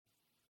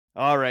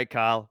All right,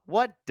 Kyle.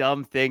 What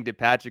dumb thing did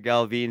Patrick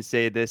Alvin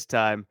say this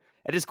time?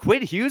 And is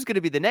Quinn Hughes going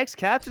to be the next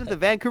captain of the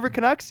Vancouver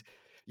Canucks?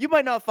 You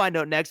might not find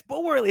out next,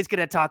 but we're at least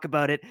going to talk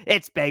about it.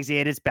 It's Begsy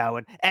and it's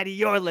Bowen, and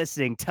you're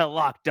listening to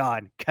Locked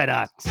On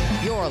Canucks.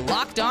 Your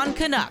Locked On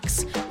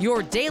Canucks,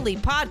 your daily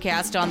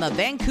podcast on the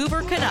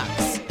Vancouver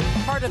Canucks.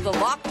 Part of the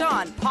Locked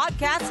On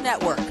Podcast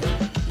Network.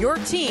 Your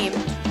team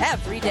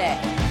every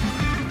day.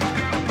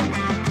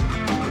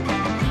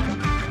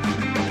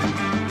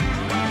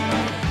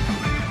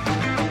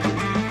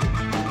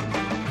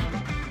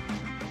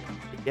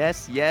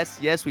 Yes.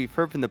 We've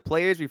heard from the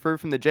players, we've heard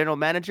from the general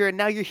manager, and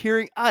now you're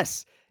hearing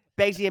us,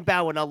 Begsy and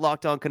Bowen on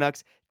Locked On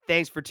Canucks.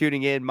 Thanks for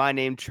tuning in. My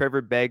name's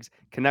Trevor Beggs,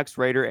 Canucks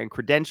writer and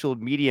credentialed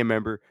media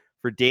member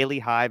for Daily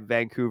Hive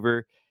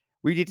Vancouver.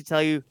 We need to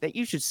tell you that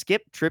you should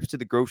skip trips to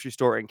the grocery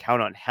store and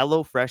count on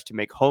HelloFresh to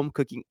make home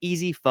cooking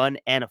easy, fun,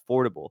 and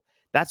affordable.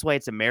 That's why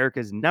it's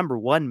America's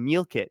 #1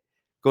 meal kit.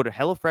 Go to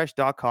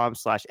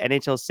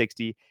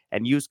HelloFresh.com/NHL60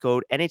 and use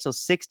code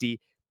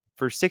NHL60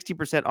 for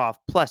 60% off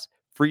plus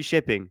free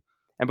shipping.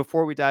 And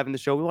before we dive in the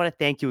show, we want to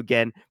thank you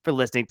again for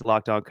listening to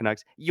Locked On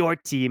Canucks, your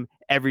team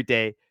every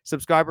day.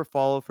 Subscribe or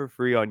follow for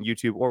free on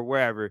YouTube or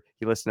wherever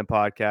you listen to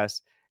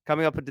podcasts.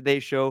 Coming up in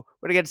today's show,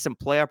 we're going to get to some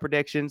playoff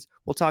predictions.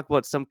 We'll talk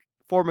about some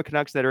former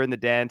Canucks that are in the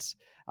dance.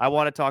 I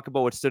want to talk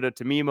about what stood out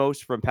to me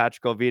most from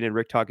Patrick Alvin and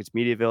Rick Tocchet's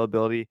media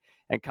availability.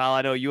 And Kyle,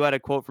 I know you had a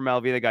quote from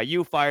Alvin that got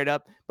you fired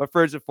up. But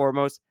first and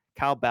foremost,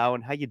 Kyle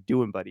Bowen, how you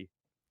doing, buddy?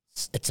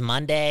 It's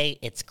Monday.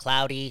 It's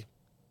cloudy.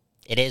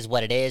 It is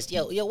what it is.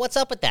 Yo, what's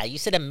up with that? You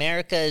said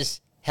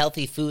America's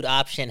healthy food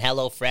option,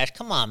 HelloFresh.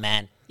 Come on,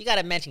 man. You got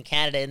to mention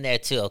Canada in there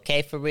too,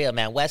 okay? For real,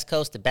 man. West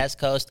Coast, the best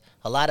coast.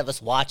 A lot of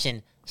us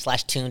watching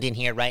 / tuned in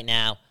here right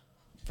now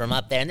from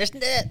up there. And there's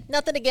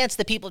nothing against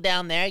the people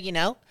down there,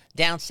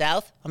 down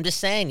south. I'm just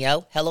saying,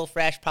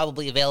 HelloFresh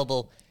probably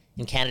available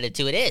in Canada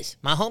too. It is.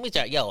 My homies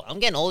are,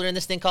 I'm getting older in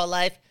this thing called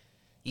life.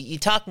 You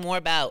talk more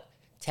about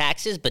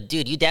taxes, but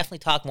dude, you definitely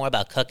talk more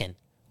about cooking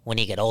when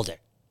you get older.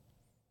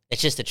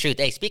 It's just the truth.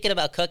 Hey, speaking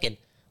about cooking,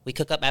 we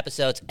cook up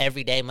episodes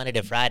every day, Monday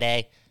to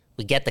Friday.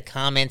 We get the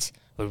comments,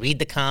 we read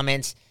the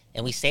comments,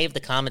 and we save the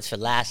comments for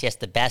last. Yes,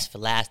 the best for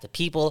last. The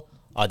people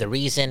are the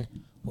reason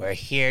we're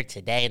here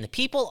today. And the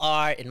people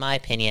are, in my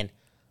opinion,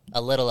 a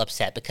little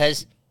upset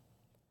because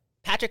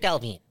Patrick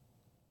Alvin,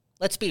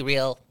 let's be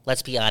real,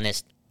 let's be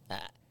honest,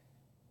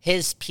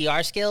 his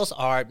PR skills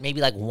are maybe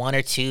like 1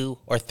 or 2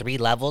 or 3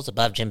 levels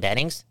above Jim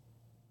Benning's.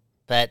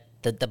 But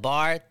the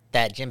bar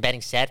that Jim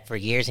Benning set for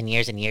years and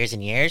years and years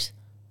and years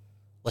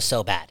was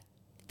so bad.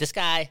 This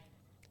guy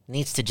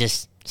needs to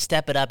just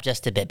step it up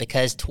just a bit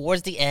because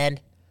towards the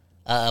end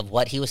of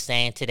what he was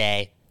saying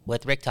today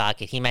with Rick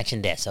Tocchet, he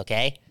mentioned this,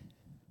 okay?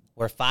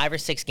 We're 5 or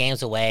 6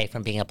 games away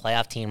from being a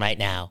playoff team right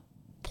now,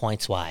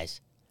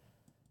 points-wise.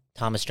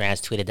 Thomas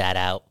Drance tweeted that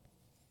out.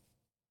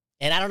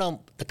 And I don't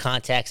know the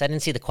context. I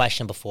didn't see the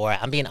question before.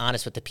 I'm being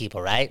honest with the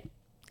people, right?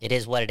 It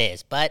is what it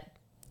is. But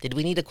did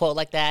we need a quote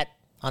like that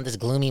on this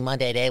gloomy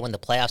Monday day when the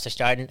playoffs are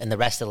starting and the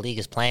rest of the league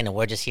is playing and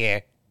we're just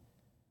here?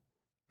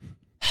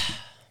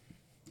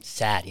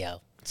 Sad, yo.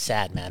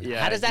 Sad, man.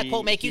 Yeah, how does that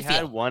quote make you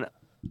feel?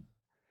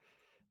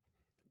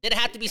 Did it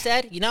have to be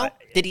said?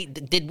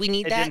 Did we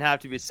need that? It didn't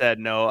have to be said,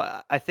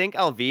 no. I think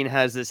Alvin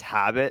has this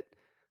habit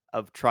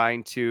of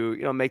trying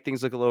to, make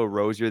things look a little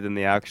rosier than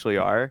they actually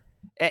are.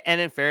 And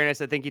in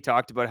fairness, I think he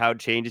talked about how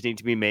changes need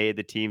to be made.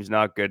 The team's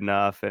not good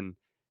enough. And,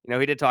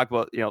 he did talk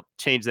about,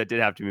 changes that did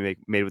have to be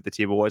made with the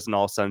team. It wasn't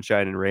all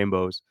sunshine and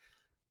rainbows.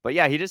 But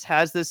yeah, he just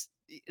has this,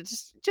 it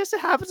just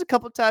happens a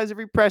couple of times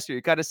every presser.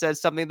 He kind of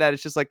says something that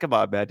it's just like, come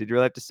on, man, did you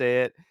really have to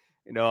say it?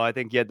 I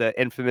think he had the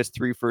infamous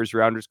 3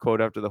 first-rounders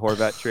quote after the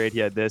Horvat trade. He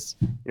had this,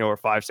 we're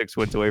 5-6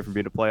 wins away from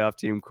being a playoff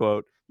team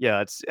quote.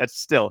 Yeah, it's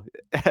still.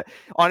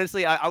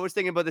 Honestly, I was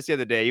thinking about this the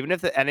other day. Even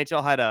if the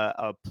NHL had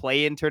a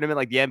play-in tournament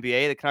like the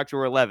NBA, the Canucks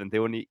were 11th. They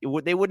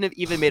wouldn't have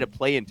even made a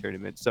play-in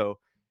tournament. So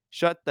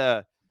shut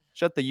the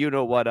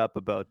you-know-what up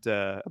about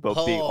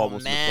being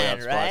almost in the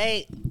playoff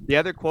right? spot. The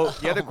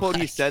other quote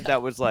he said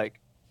that was like,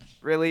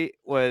 really,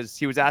 was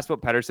he was asked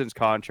about Pettersson's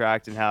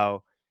contract and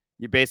how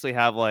you basically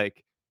have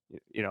like,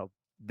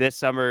 this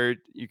summer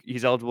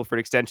he's eligible for an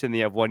extension. Then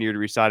you have 1 year to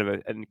resign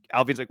him. And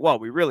Alvin's like, well,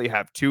 we really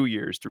have 2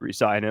 years to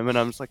resign him. And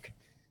I'm just like,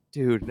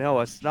 dude, no,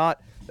 that's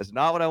not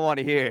what I want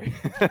to hear.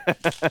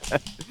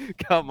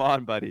 Come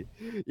on, buddy.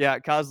 Yeah,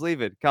 Kyle's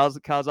leaving. Kyle's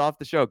off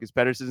the show because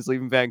Pettersson's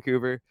leaving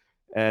Vancouver.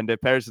 And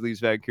if Pettersson leaves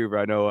Vancouver,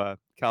 I know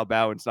Kyle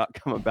Bowen's not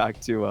coming back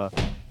to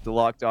the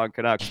Locked On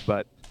Canucks.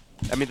 But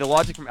I mean, the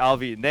logic from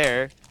Alvin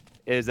there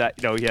is that,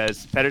 he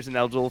has Pettersson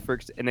eligible for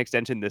an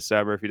extension this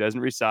summer. If he doesn't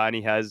resign,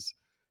 he has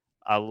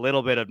a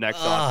little bit of next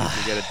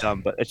offseason to get it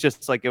done. But it's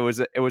just like it was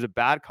a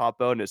bad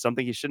cop out, and it's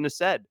something he shouldn't have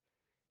said.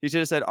 He should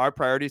have said our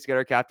priority is to get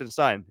our captain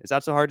signed. Is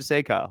that so hard to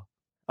say, Kyle?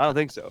 I don't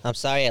think so. I'm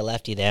sorry I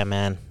left you there,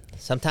 man.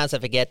 Sometimes I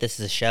forget this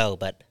is a show,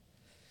 but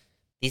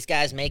these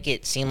guys make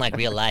it seem like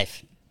real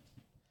life.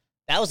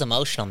 That was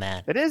emotional,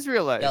 man. It is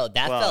real life. Yo,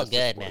 that felt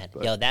good, man.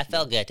 But... Yo, that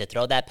felt good. To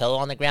throw that pillow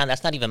on the ground,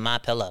 that's not even my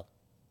pillow.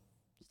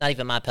 It's not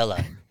even my pillow.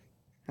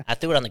 I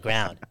threw it on the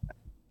ground.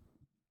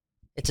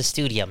 It's a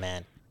studio,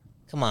 man.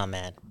 Come on,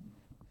 man.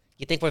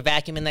 You think we're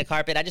vacuuming that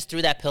carpet? I just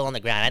threw that pill on the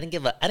ground. I didn't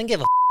give a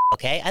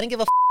okay? I didn't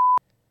give a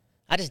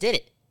I just did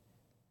it.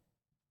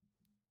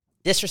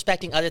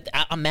 Disrespecting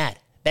I'm mad.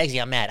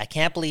 Begsy, I'm mad. I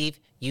can't believe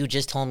you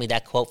just told me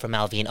that quote from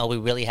Alvin. Oh, we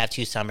really have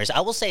 2 summers.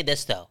 I will say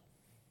this, though.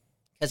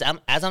 Because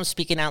as I'm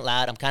speaking out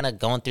loud, I'm kind of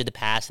going through the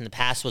past, and the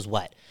past was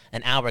what?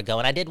 An hour ago,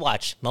 and I did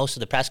watch most of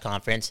the press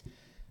conference.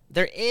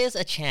 There is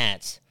a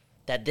chance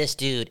that this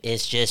dude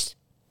is just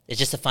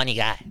a funny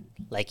guy.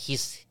 Like,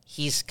 he's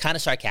kind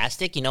of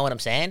sarcastic, you know what I'm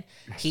saying?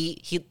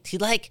 He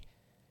like,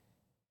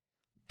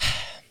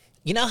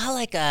 you know how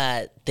like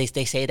they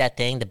say that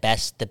thing, the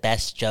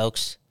best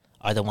jokes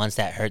are the ones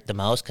that hurt the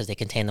most because they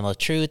contain the most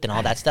truth and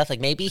all that stuff. Like,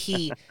 maybe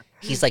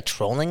he's like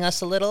trolling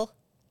us a little.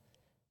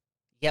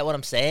 You get what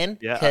I'm saying?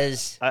 Yeah,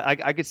 Because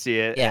I could see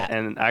it. Yeah.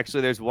 And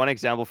actually, there's one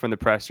example from the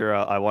presser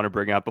I want to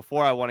bring up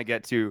before I want to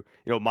get to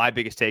my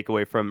biggest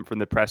takeaway from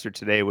the presser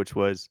today, which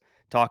was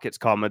Talkett's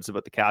comments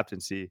about the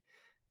captaincy.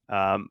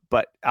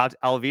 But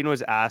Alvin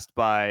was asked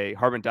by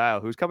Harman Dial,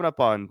 who's coming up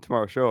on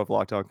tomorrow's show of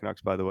Locked On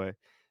Canucks, by the way.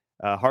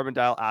 Harman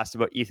Dial asked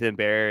about Ethan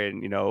Bear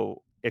and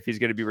if he's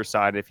going to be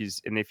resigned, if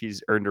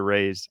he's earned a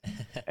raise,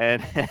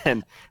 and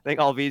I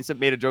think Alvin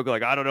made a joke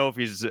like, I don't know if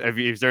he's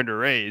earned a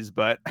raise,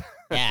 but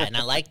yeah, and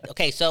I like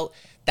so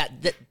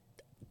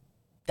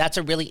that's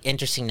a really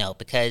interesting note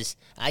because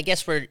I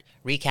guess we're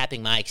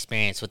recapping my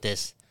experience with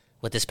this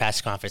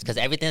press conference because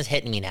everything's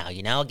hitting me now.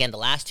 Again, the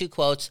last 2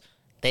 quotes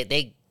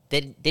they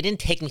didn't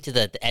take me to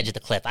the edge of the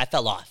cliff. I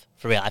fell off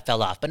for real. I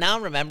fell off, but now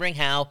I'm remembering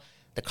how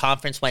the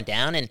conference went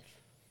down and.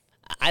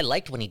 I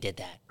liked when he did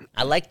that.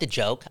 I liked the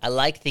joke. I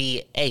liked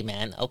the, hey,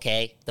 man,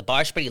 okay, the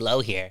bar's pretty low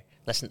here.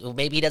 Listen,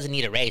 maybe he doesn't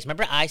need a raise.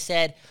 Remember I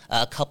said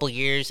a couple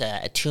years,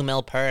 $2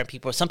 million per,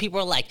 and some people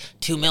were like,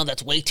 $2 million,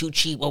 that's way too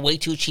cheap. We're way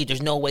too cheap.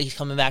 There's no way he's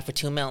coming back for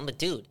 $2 million. But,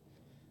 dude,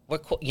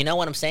 you know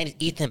what I'm saying? It's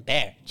Ethan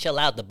Bear. Chill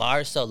out. The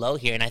bar is so low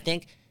here. And I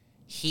think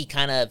he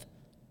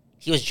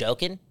was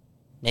joking.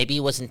 Maybe he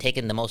wasn't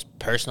taking the most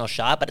personal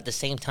shot, but at the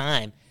same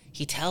time,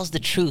 he tells the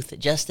truth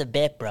just a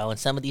bit, bro, in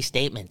some of these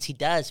statements. He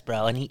does,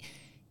 bro, and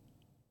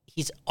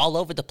he's all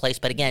over the place,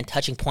 but again,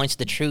 touching points of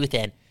the truth,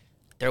 and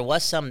there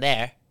was some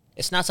there.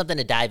 It's not something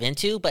to dive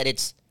into, but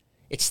it's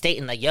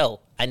stating like,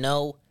 yo, I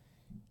know,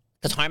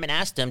 because Harman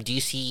asked him, do you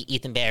see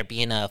Ethan Bear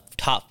being a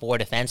top 4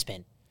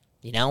 defenseman?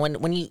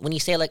 When you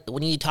say, like,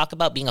 when you talk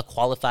about being a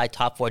qualified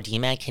top 4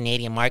 D-man,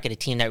 Canadian market, a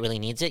team that really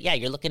needs it, yeah,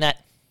 you're looking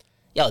at,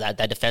 yo, that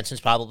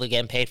defenseman's probably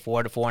getting paid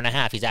 4 to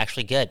 4.5. He's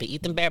actually good. But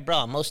Ethan Bear, bro,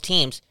 on most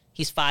teams,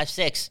 he's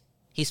 5'6".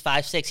 He's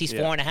 5'6". He's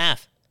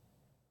 4.5.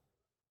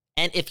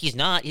 And if he's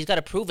not, he's got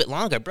to prove it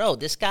longer. Bro,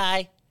 this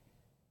guy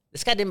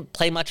didn't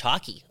play much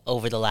hockey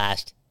over the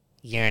last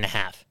year and a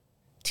half,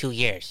 2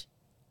 years.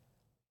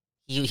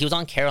 He was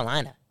on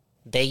Carolina.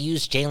 They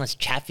used Jalen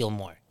Chatfield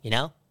more,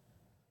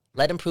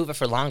 Let him prove it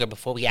for longer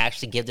before we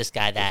actually give this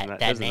guy that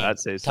name. That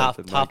say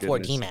top 4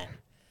 D-man.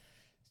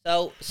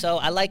 So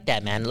I like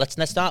that, man.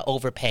 Let's not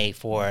overpay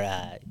for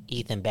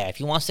Ethan Bear. If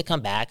he wants to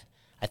come back,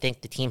 I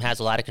think the team has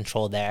a lot of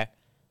control there.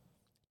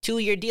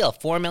 2-year deal,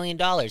 $4 million.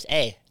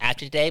 Hey,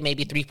 after today,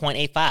 maybe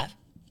 3.85.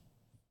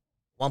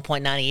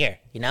 1.9 a year.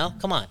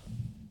 Come on,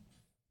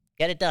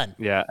 get it done.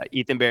 Yeah,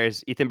 Ethan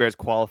Bear's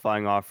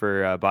qualifying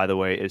offer, by the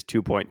way, is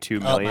 $2.2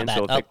 million.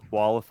 So if they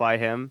qualify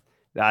him,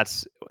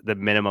 that's the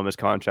minimum his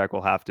contract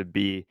will have to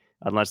be,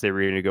 unless they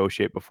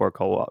renegotiate before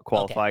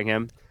qualifying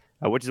him,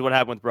 which is what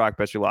happened with Brock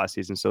Besser last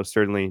season. So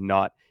certainly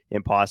not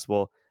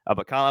impossible.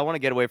 But Kyle, I want to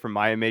get away from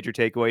my major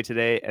takeaway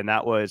today, and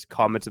that was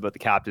comments about the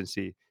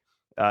captaincy.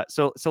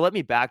 So let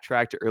me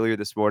backtrack to earlier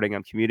this morning.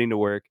 I'm commuting to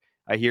work.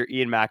 I hear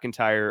Ian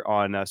McIntyre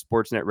on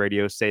Sportsnet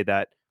Radio say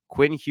that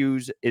Quinn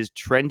Hughes is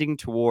trending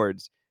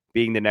towards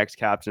being the next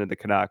captain of the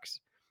Canucks.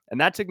 And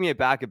that took me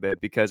aback a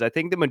bit because I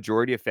think the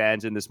majority of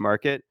fans in this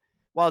market,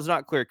 while it's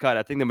not clear cut,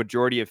 I think the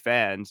majority of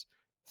fans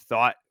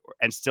thought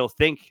and still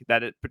think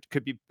that it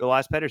could be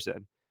Elias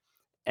Pettersson.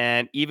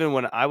 And even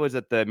when I was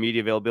at the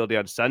media availability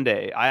on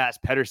Sunday, I asked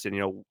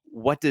Pettersson,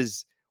 what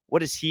does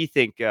he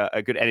think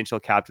a good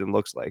NHL captain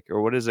looks like?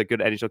 Or what does a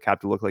good NHL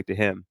captain look like to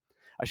him?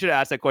 I should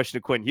have asked that question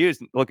to Quinn Hughes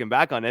looking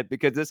back on it,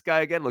 because this guy,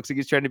 again, looks like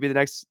he's trying to be the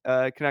next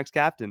Canucks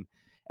captain.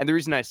 And the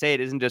reason I say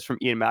it isn't just from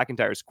Ian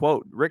McIntyre's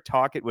quote. Rick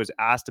Tocchet was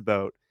asked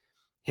about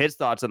his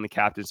thoughts on the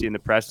captaincy in the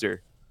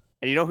presser.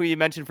 And you know who you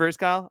mentioned first,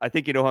 Kyle? I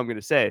think you know who I'm going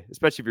to say,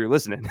 especially if you're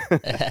listening.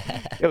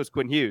 It was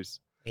Quinn Hughes.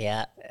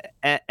 Yeah.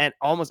 And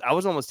I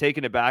was almost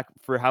taken aback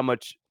for how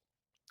much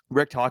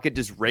Rick Tocchet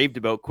just raved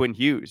about Quinn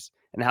Hughes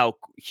and how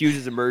Hughes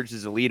has emerged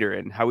as a leader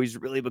and how he's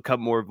really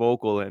become more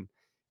vocal. And,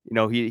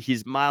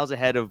 he's miles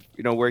ahead of,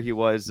 where he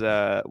was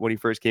when he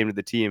first came to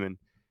the team. And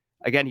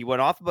again, he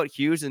went off about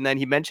Hughes, and then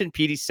he mentioned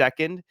Petey's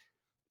second,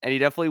 and he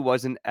definitely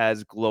wasn't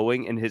as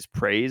glowing in his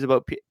praise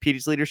about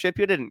Petey's leadership.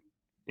 He didn't,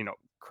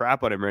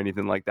 crap on him or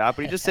anything like that,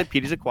 but he just said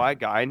Petey's a quiet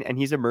guy, and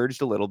he's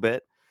emerged a little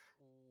bit.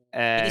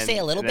 And, did he say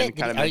a little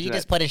bit? Are you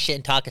just putting shit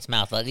in Tocchet's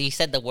mouth? Like, he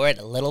said the word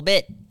a little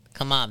bit?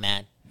 Come on,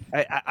 man.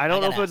 I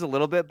don't know if it was a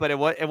little bit, but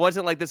it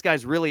wasn't like this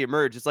guy's really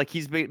emerged. It's like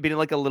he's been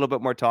like a little bit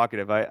more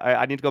talkative.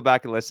 I need to go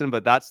back and listen,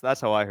 but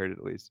that's how I heard it,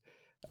 at least.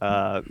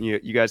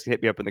 You guys can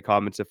hit me up in the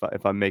comments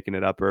if I'm making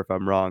it up or if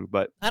I'm wrong.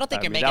 But I don't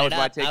think I you're mean, making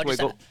that it was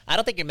my up. takeaway. I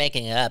don't think you're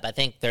making it up. I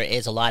think there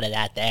is a lot of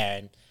that there,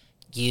 and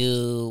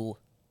you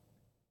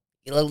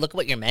look at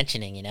what you're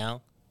mentioning.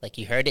 Like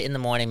you heard it in the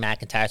morning,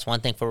 McIntyre. It's one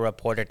thing for a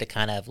reporter to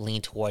kind of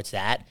lean towards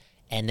that,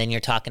 and then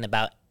you're talking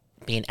about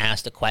being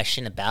asked a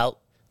question about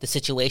the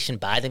situation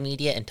by the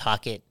media, and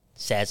Talkit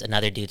says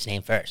another dude's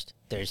name first.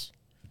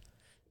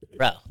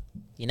 Bro,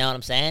 you know what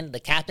I'm saying? The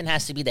captain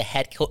has to be the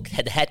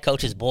head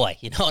coach's boy.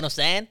 You know what I'm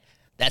saying?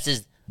 That's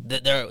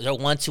they're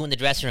 1-2 in the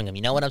dressing room.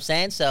 You know what I'm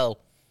saying? So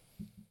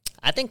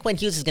I think Quinn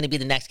Hughes is going to be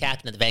the next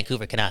captain of the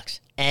Vancouver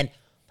Canucks. And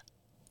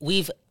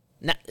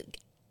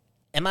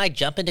am I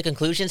jumping to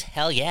conclusions?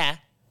 Hell yeah.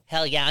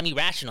 I'm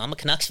irrational. I'm a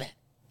Canucks fan.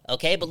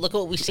 Okay, but look at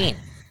what we've seen.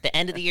 The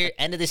end of the year,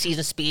 end of the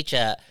season speech,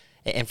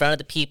 in front of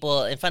the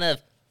people,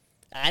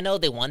 I know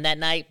they won that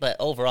night, but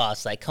overall,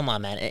 it's like, come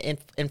on, man.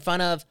 In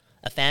front of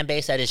a fan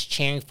base that is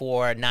cheering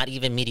for not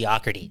even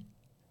mediocrity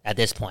at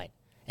this point.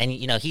 And,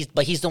 he's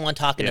the one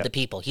talking to the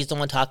people. He's the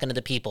one talking to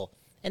the people.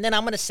 And then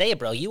I'm going to say it,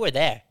 bro. You were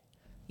there.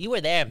 You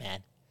were there,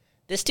 man.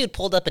 This dude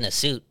pulled up in a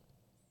suit.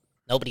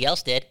 Nobody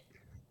else did.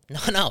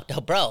 No,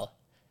 bro.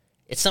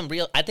 It's some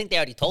real... I think they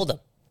already told him.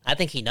 I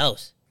think he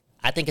knows.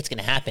 I think it's going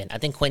to happen. I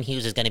think Quinn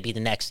Hughes is going to be the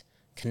next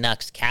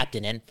Canucks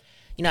captain. And,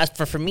 as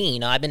for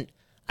me, I've been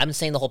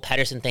saying the whole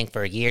Pettersson thing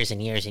for years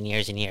and years and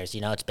years and years.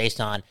 It's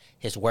based on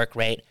his work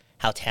rate,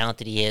 how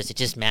talented he is. It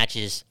just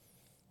matches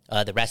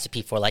the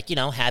recipe for,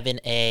 having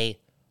a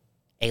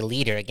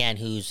leader, again,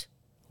 who's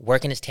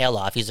working his tail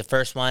off. He's the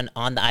first one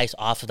on the ice,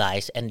 off of the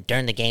ice, and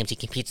during the games, he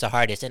competes the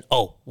hardest. And,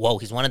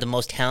 he's one of the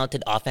most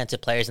talented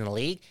offensive players in the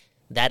league.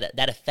 That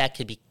effect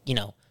could be,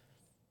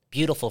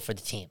 beautiful for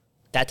the team.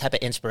 That type of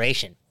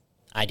inspiration.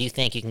 I do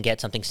think you can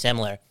get something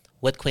similar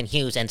with Quinn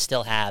Hughes and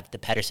still have the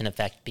Pettersson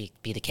effect be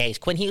the case.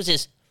 Quinn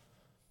Hughes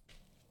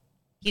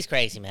he's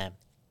crazy, man.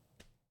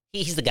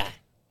 He's the guy.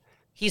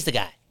 He's the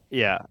guy.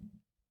 Yeah.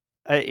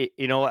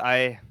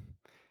 I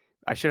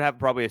should have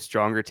probably a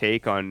stronger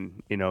take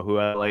on, who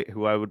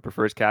I would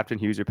prefer as captain,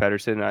 Hughes or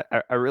Pettersson.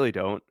 I really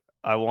don't.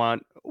 I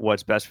want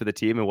what's best for the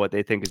team and what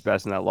they think is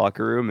best in that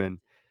locker room. And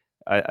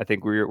I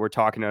think we're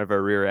talking out of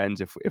our rear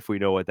ends if we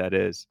know what that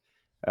is.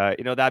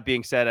 That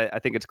being said, I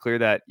think it's clear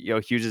that,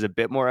 Hughes is a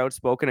bit more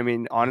outspoken. I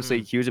mean,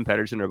 honestly, Hughes and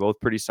Pettersson are both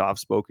pretty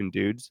soft-spoken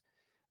dudes.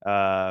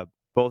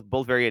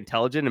 Both very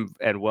intelligent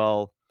and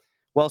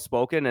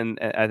well-spoken, and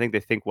I think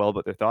they think well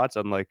about their thoughts,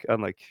 unlike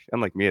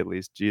me at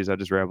least. Geez, I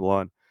just ramble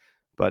on.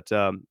 But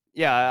I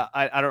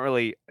don't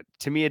really.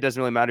 To me, it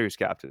doesn't really matter who's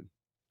captain.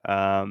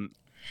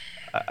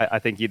 I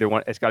think either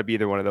one. It's got to be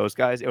either one of those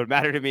guys. It would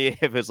matter to me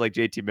if it's like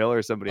JT Miller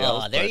or somebody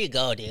else. Oh, there you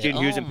go, dude.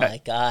 Hughes oh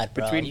my God,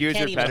 bro! Between you Hughes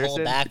can't and even Pettersson,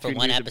 hold back for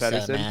one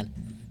episode, man.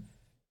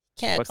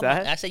 What's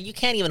that? I said you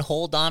can't even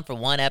hold on for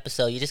one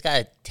episode. You just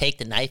gotta take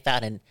the knife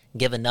out and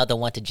give another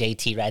one to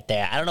JT right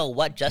there. I don't know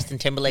what Justin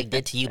Timberlake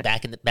did to you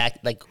back in the back.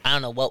 Like I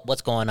don't know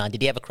what's going on.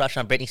 Did you have a crush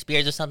on Britney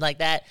Spears or something like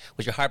that?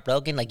 Was your heart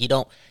broken? Like you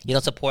don't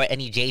support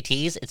any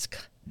JTs? It's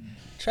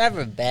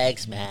Trevor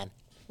Beggs, man.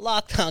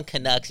 Locked on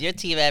Canucks, your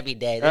team every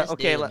day.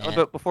 Okay,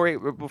 but before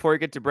we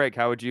get to break,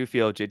 how would you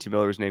feel if JT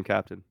Miller was named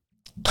captain?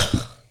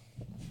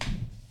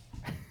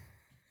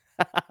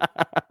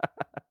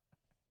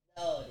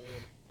 No, dude.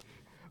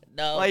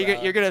 No, well,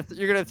 you're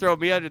gonna throw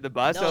me under the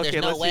bus. No,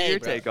 okay, let's see your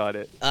bro. take on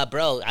it.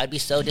 Bro, I'd be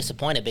so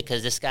disappointed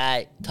because this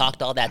guy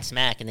talked all that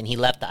smack and then he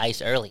left the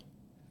ice early.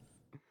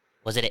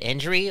 Was it an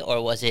injury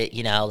or was it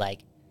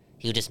like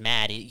he was just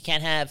mad? You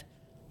can't have,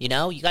 you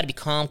got to be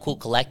calm, cool,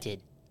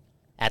 collected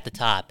at the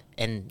top,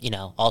 and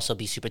also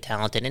be super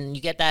talented, and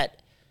you get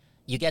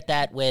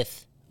that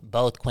with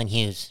both Quinn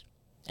Hughes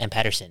and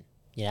Pettersson.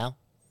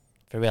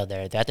 For real,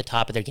 they're at the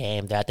top of their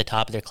game, they're at the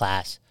top of their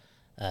class.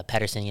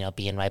 Pettersson,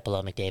 being right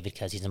below McDavid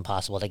because he's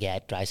impossible to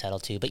get.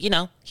 Draisaitl too, but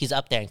he's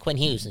up there. And Quinn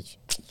Hughes,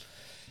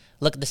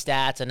 look at the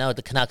stats. I know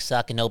the Canucks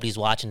suck, and nobody's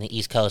watching the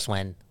East Coast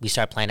when we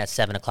start playing at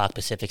 7:00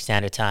 Pacific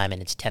Standard Time,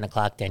 and it's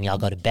 10:00 there, and y'all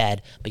go to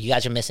bed. But you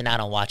guys are missing out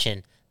on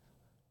watching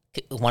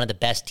one of the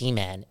best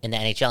D-men in the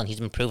NHL, and he's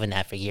been proving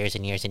that for years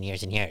and years and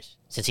years and years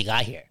since he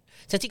got here.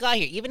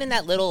 Even in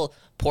that little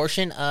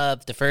portion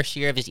of the first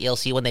year of his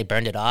ELC when they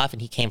burned it off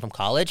and he came from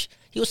college,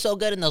 he was so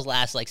good in those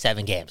last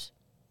 7 games.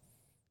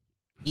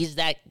 He's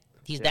that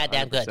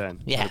damn good.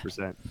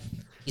 100%.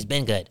 He's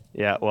been good.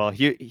 Yeah, well,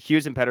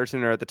 Hughes and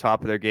Pettersson are at the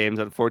top of their games.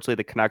 Unfortunately,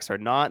 the Canucks are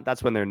not.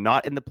 That's when they're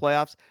not in the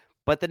playoffs.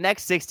 But the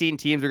next 16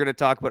 teams we're going to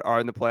talk about are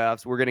in the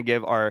playoffs. We're going to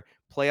give our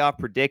playoff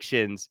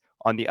predictions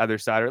on the other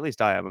side, or at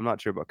least I am. I'm not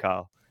sure about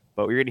Kyle,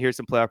 but we're going to hear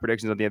some playoff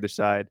predictions on the other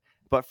side.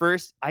 But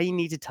first, I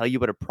need to tell you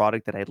about a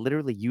product that I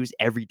literally use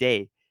every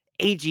day,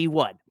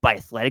 AG1 by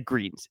Athletic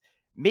Greens.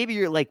 Maybe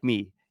you're like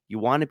me. You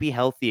want to be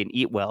healthy and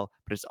eat well,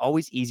 but it's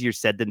always easier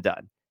said than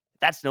done.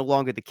 That's no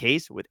longer the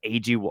case with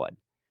AG1.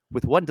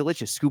 With one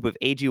delicious scoop of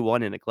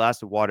AG1 in a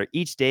glass of water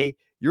each day,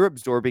 you're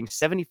absorbing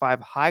 75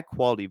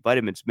 high-quality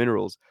vitamins,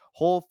 minerals,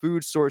 whole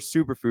food source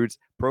superfoods,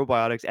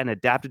 probiotics, and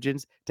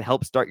adaptogens to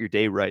help start your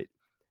day right.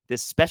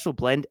 This special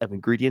blend of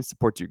ingredients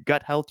supports your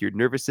gut health, your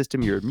nervous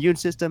system, your immune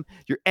system,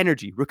 your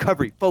energy,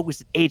 recovery, focus,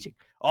 and aging.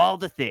 All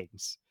the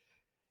things.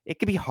 It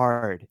can be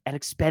hard and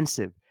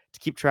expensive to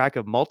keep track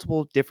of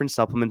multiple different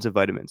supplements and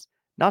vitamins,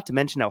 not to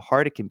mention how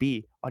hard it can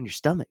be on your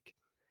stomach.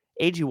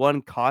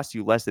 AG1 costs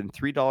you less than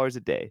 $3 a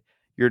day.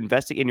 You're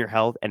investing in your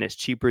health, and it's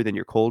cheaper than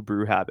your cold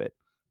brew habit.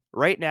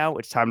 Right now,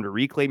 it's time to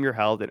reclaim your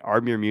health and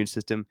arm your immune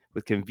system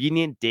with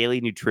convenient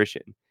daily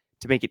nutrition.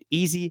 To make it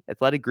easy,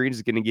 Athletic Greens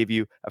is going to give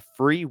you a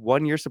free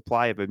 1-year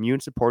supply of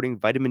immune-supporting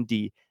vitamin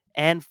D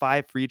and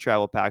 5 free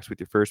travel packs with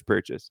your first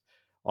purchase.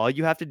 All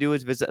you have to do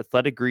is visit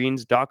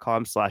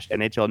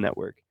athleticgreens.com/NHL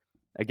Network.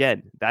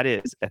 Again, that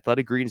is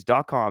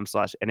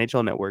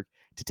athleticgreens.com/NHL Network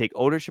to take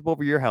ownership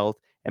over your health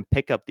and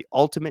pick up the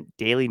ultimate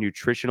daily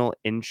nutritional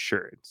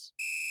insurance.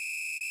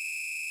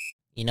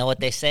 You know what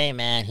they say,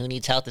 man. Who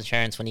needs health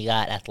insurance when you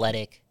got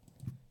Athletic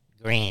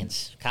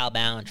Greens? Kyle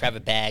Bowen,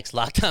 Trevor Beggs,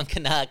 Locked On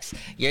Canucks,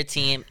 your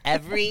team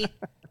every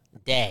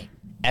day.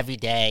 Every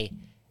day.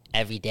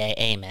 Every day.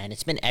 Hey, man,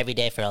 it's been every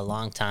day for a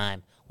long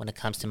time when it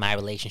comes to my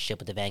relationship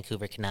with the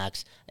Vancouver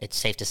Canucks. It's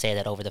safe to say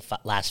that over the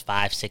last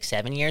 5, 6,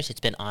 7 years, it's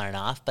been on and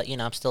off. But,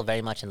 I'm still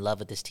very much in love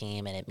with this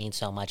team, and it means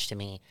so much to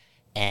me.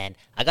 And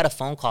I got a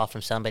phone call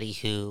from somebody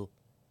who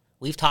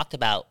we've talked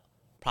about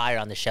prior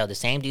on the show, the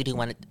same dude who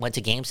went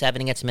to Game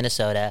 7 against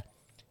Minnesota,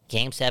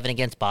 Game 7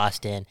 against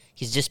Boston.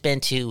 He's just been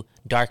to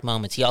dark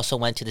moments. He also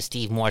went to the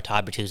Steve Moore,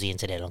 Todd Bertuzzi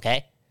incident,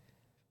 okay?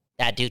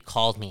 That dude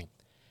called me.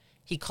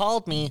 He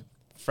called me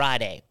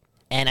Friday,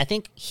 and I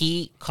think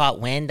he caught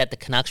wind that the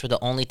Canucks were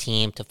the only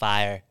team to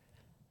fire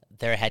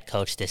their head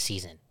coach this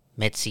season,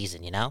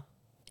 mid-season,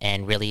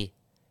 and really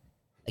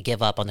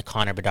give up on the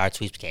Connor Bedard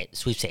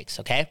sweepstakes,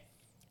 okay?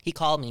 He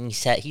called me, and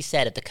he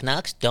said if the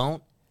Canucks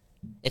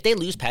if they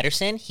lose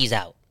Pettersson, he's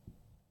out.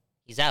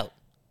 He's out.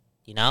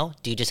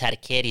 Dude just had a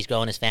kid. He's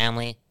growing his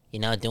family,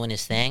 doing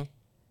his thing.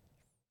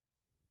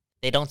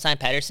 They don't sign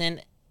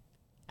Pettersson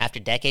after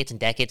decades and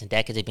decades and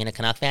decades of being a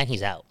Canuck fan,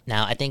 he's out.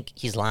 Now, I think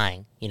he's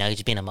lying. He's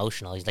just being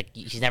emotional.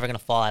 He's never going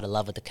to fall out of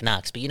love with the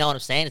Canucks. But you know what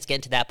I'm saying? It's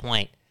getting to that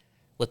point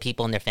with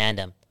people in their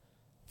fandom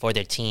for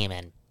their team.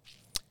 And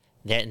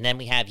then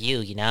we have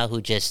you,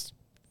 who just...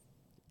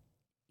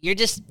 You're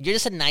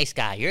just a nice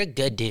guy. You're a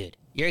good dude.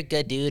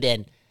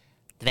 And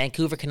the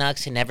Vancouver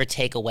Canucks can never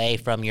take away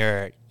from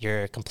your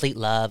complete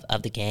love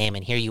of the game,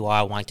 and here you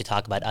are wanting to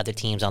talk about other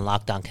teams on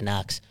Locked On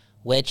Canucks,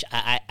 which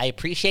I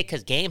appreciate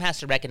because game has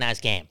to recognize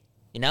game.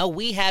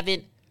 We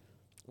haven't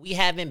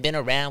been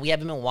around. We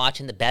haven't been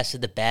watching the best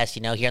of the best,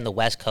 here on the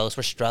West Coast.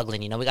 We're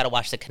struggling. We got to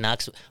watch the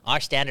Canucks. Our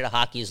standard of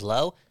hockey is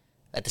low.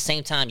 At the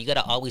same time, you got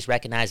to always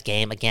recognize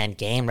game. Again,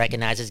 game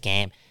recognizes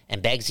game,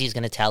 and Beggsy is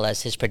going to tell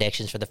us his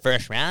predictions for the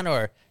first round,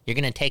 or you're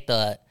going to take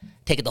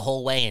it the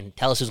whole way and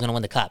tell us who's going to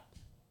win the cup.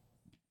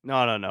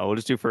 No. We'll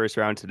just do first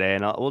round today,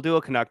 and we'll do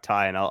a Canuck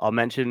tie, and I'll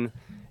mention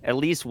at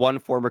least one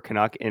former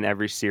Canuck in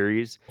every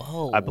series.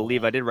 Whoa. I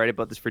believe I did write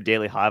about this for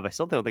Daily Hive. I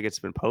still don't think it's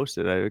been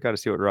posted. I got to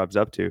see what Rob's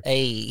up to.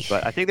 Hey.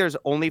 But I think there's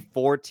only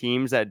 4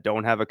 teams that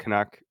don't have a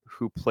Canuck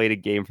who played a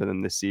game for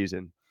them this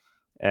season.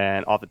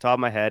 And off the top of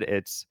my head,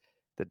 it's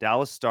the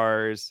Dallas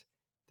Stars,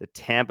 the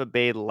Tampa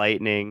Bay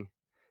Lightning,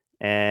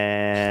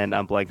 and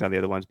I'm blanking on the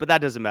other ones, but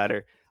that doesn't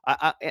matter.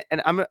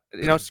 I'm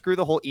screw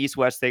the whole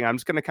East-West thing. I'm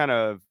just going to kind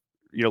of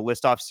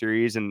list off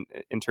series in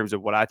terms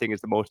of what I think is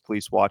the most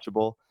least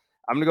watchable.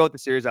 I'm going to go with the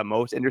series I'm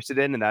most interested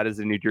in, and that is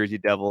the New Jersey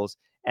Devils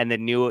and the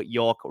New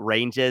York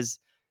Rangers.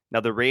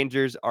 Now, the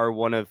Rangers are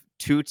one of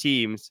 2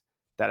 teams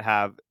that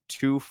have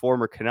 2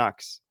 former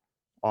Canucks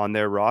on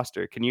their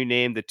roster. Can you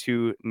name the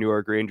 2 New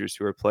York Rangers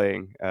who are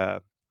playing,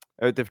 or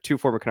the 2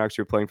 former Canucks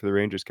who are playing for the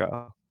Rangers,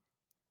 Kyle?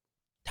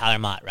 Tyler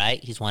Mott,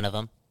 right? He's one of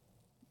them.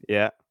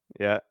 Yeah.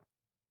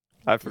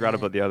 I forgot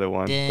about the other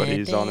one, but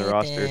he's on the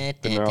roster.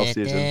 Been there all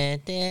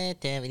season.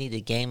 We need the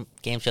game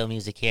show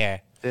music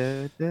here.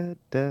 It's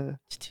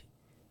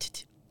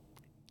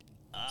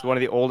one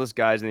of the oldest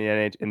guys in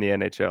the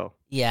NHL.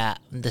 Yeah,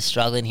 I'm just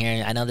struggling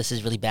here. I know this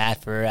is really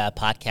bad for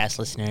podcast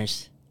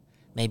listeners.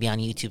 Maybe on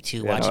YouTube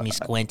too, watching me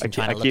squint and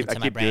trying to look into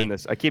my brain.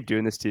 I keep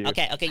doing this to you.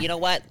 Okay, you know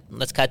what?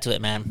 Let's cut to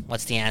it, man.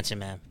 What's the answer,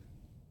 man?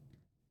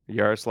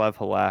 Yaroslav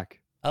Halak.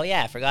 Oh,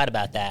 yeah, I forgot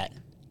about that.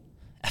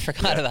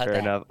 Fair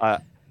enough.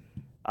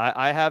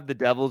 I have the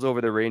Devils over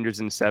the Rangers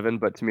in 7,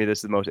 but to me, this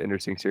is the most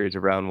interesting series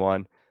of round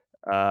 1.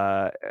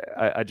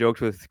 I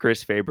joked with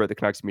Chris Faber at the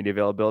Canucks media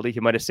availability.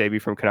 He might have saved me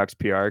from Canucks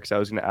PR because I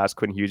was going to ask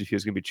Quinn Hughes if he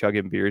was going to be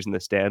chugging beers in the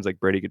stands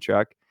like Brady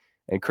Tkachuk.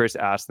 And Chris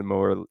asked the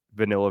more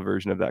vanilla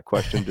version of that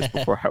question just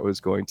before I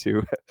was going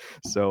to.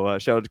 So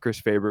shout out to Chris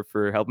Faber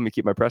for helping me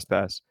keep my press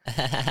pass.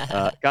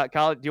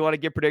 Kyle, do you want to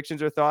give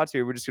predictions or thoughts?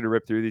 Or we're just going to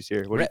rip through these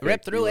here?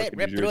 Rip through it.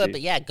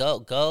 But yeah,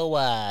 go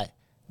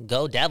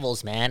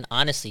Devils, man.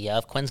 Honestly,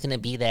 if Quinn's going to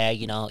be there,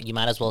 you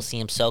might as well see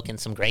him soak in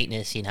some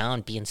greatness,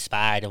 and be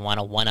inspired and want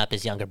to one-up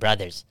his younger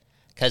brothers.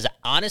 Because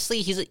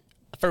honestly,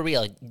 for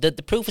real, the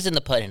proof is in the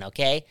pudding,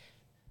 okay?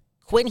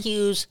 Quinn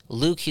Hughes,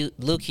 Luke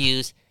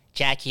Hughes,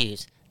 Jack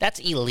Hughes. That's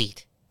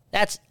elite.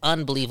 That's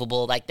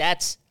unbelievable.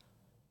 That's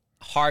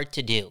hard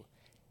to do.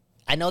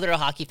 I know they're a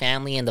hockey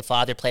family, and the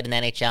father played in the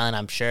NHL, and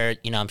I'm sure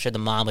the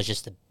mom was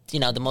just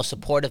the most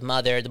supportive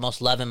mother, the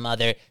most loving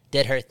mother,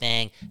 did her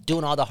thing,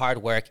 doing all the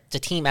hard work. It's a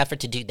team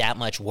effort to do that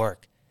much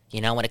work,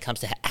 when it comes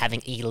to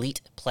having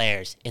elite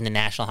players in the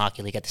National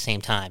Hockey League at the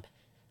same time.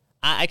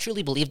 I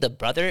truly believe the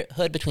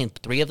brotherhood between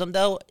three of them,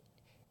 though,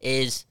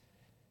 is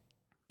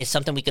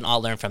something we can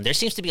all learn from. There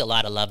seems to be a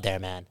lot of love there,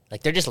 man.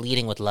 Like, they're just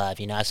leading with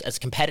love, as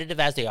competitive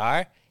as they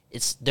are,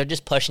 they're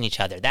just pushing each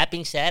other. That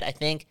being said, I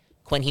think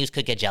Quinn Hughes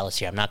could get jealous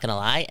here. I'm not going to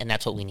lie, and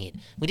that's what we need.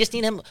 We just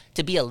need him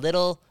to be a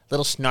little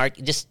snark,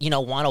 just,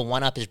 want to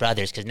one-up his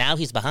brothers, because now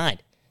he's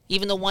behind.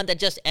 Even the one that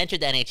just entered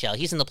the NHL,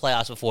 he's in the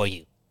playoffs before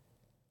you.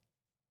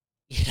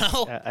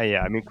 Yeah,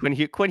 I mean,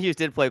 Quinn Hughes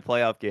did play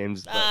playoff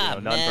games, but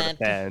not in front of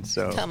fans,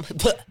 so.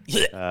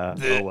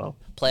 Oh, well.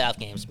 Playoff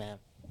games, man.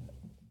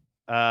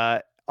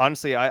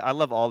 Honestly, I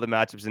love all the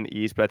matchups in the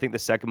East, but I think the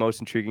second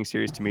most intriguing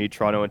series to me,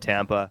 Toronto and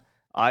Tampa.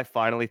 I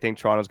finally think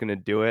Toronto's going to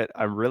do it.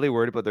 I'm really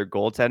worried about their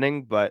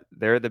goaltending, but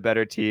they're the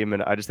better team,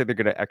 and I just think they're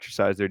going to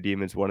exercise their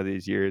demons one of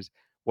these years,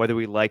 whether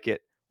we like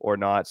it or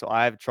not. So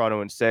I have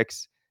Toronto in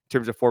 6. In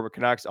terms of former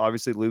Canucks,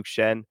 obviously Luke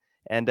Shen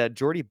and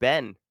Jordy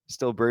Ben,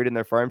 still buried in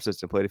their farm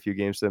system, played a few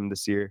games for them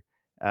this year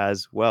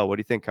as well. What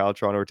do you think, Kyle?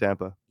 Toronto or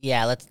Tampa?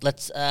 Yeah,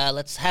 let's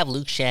have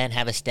Luke Shen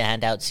have a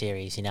standout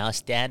series. A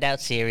standout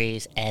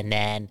series, and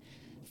then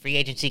free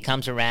agency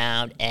comes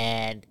around,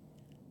 and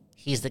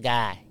he's the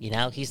guy.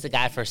 He's the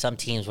guy for some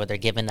teams where they're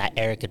giving that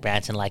Eric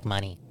Goodbranson-like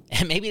money,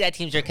 and maybe that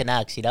team's your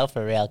Canucks.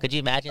 For real. Could you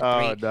imagine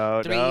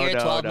three-year,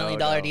 $12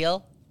 million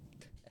deal?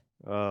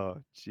 Oh,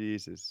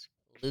 Jesus.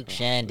 Luke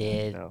Shen,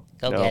 dude.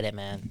 Go get it,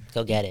 man.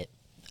 Go get it.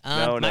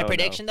 My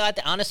prediction, though,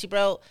 honestly,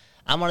 bro,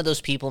 I'm one of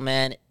those people,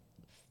 man.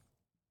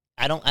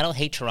 I don't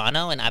hate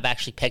Toronto, and I've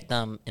actually picked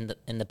them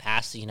in the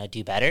past to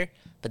do better.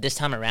 But this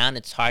time around,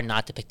 it's hard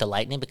not to pick the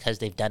Lightning because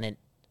they've done it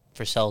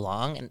for so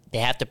long, and they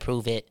have to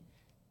prove it.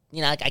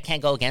 I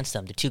can't go against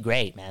them. They're too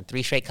great, man.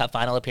 3 straight Cup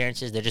final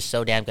appearances. They're just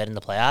so damn good in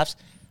the playoffs.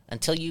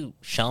 Until you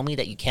show me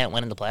that you can't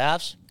win in the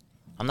playoffs,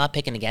 I'm not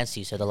picking against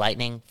you. So the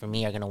Lightning, for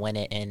me, are going to win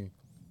it in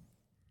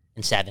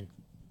 7.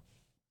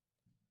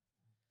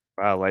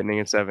 Wow, Lightning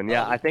in 7.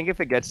 Yeah, I think if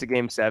it gets to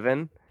Game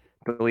 7,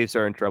 the Leafs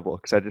are in trouble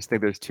because I just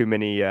think there's too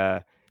many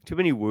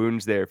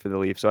wounds there for the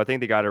Leafs. So I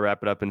think they got to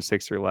wrap it up in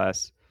 6 or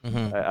less.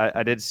 Mm-hmm.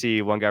 I did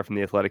see one guy from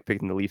The Athletic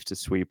picking the Leafs to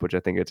sweep, which I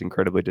think it's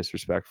incredibly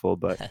disrespectful.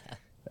 But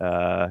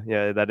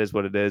yeah, that is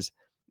what it is.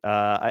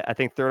 I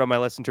think third on my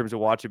list in terms of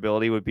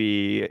watchability would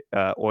be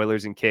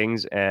Oilers and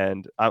Kings,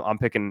 and I'm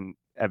picking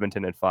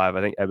Edmonton at 5.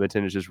 I think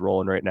Edmonton is just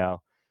rolling right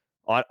now.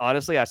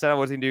 Honestly, I said I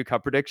wasn't going to do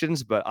cup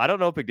predictions, but I don't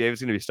know if McDavid's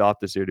going to be stopped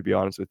this year, to be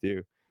honest with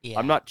you. Yeah.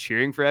 I'm not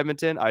cheering for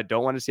Edmonton. I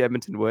don't want to see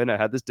Edmonton win. I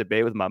had this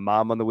debate with my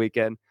mom on the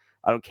weekend.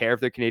 I don't care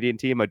if they're a Canadian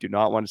team. I do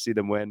not want to see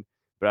them win,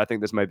 but I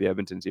think this might be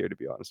Edmonton's year, to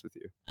be honest with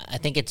you. I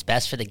think it's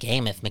best for the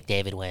game if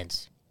McDavid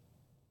wins.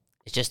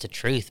 It's just the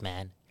truth,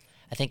 man.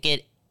 I think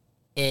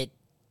it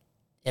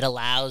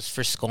allows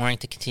for scoring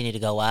to continue to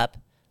go up,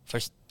 for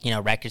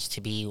records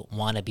to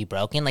want to be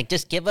broken. Like,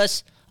 just give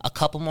us a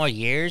couple more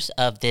years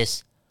of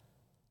this.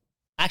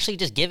 Actually,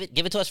 just give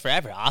it to us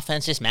forever.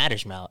 Offense just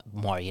matters more,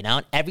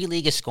 And every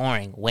league is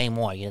scoring way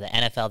more. The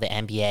NFL, the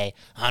NBA.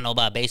 I don't know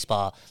about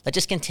baseball. Let's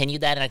just continue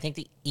that. And I think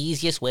the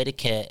easiest way to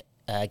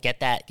get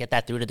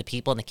that through to the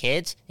people and the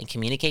kids and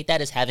communicate that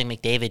is having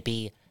McDavid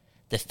be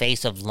the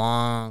face of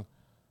long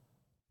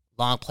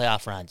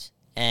playoff runs.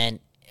 And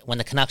when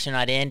the Canucks are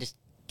not in, just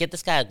get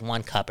this guy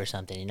 1 cup or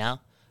something,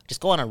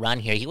 Just go on a run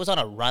here. He was on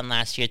a run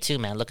last year too,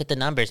 man. Look at the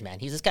numbers, man.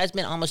 This guy's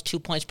been almost 2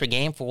 points per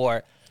game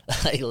for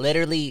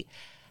literally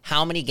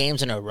how many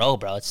games in a row,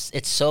 bro?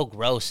 It's so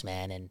gross,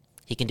 man. And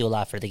he can do a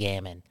lot for the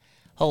game. And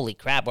holy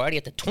crap, we're already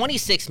at the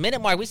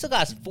 26-minute mark. We still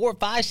got 4 or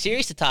 5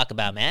 series to talk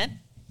about, man.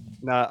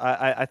 No,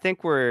 I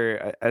think we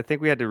had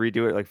to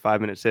redo it like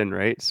 5 minutes in,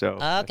 right? So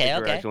I think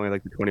we're actually only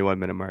like the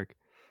 21-minute mark.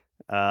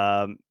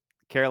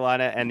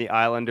 Carolina and the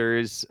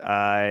Islanders.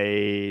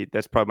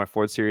 That's probably my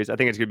 4th series. I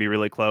think it's gonna be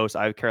really close.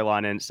 I have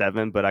Carolina in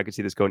 7, but I could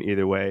see this going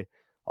either way.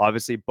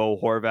 Obviously, Bo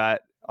Horvat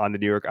on the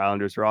New York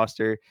Islanders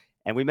roster,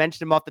 and we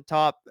mentioned him off the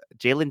top,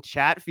 Jalen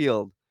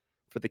Chatfield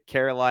for the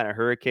Carolina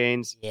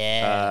Hurricanes.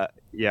 Yeah.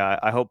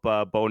 I hope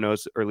Bo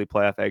knows early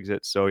playoff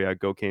exits. So yeah,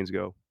 go Canes,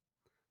 go.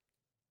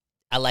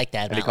 I like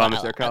that. Any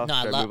comments there, Kyle?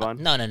 Move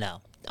on?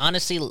 No.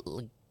 Honestly,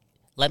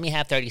 let me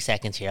have 30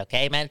 seconds here,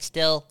 okay, man? It's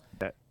still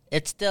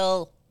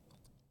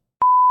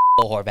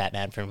Horvat,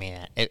 man, for me,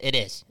 man. It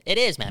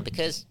is, man,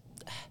 because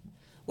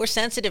we're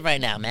sensitive right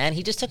now, man.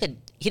 He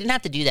didn't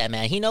have to do that,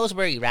 man. He knows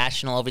we're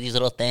irrational over these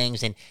little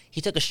things, and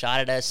he took a shot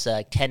at us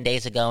 10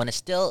 days ago, and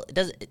it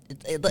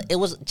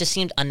just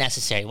seemed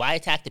unnecessary. Why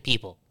attack the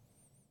people?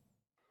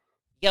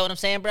 You get what I'm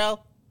saying,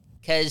 bro?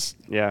 Because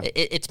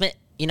it's been,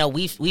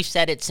 we've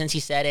said it since he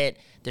said it.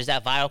 There's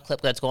that viral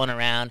clip that's going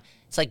around.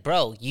 It's like,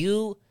 bro,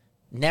 you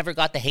never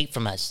got the hate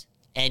from us,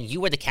 and you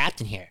were the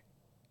captain here,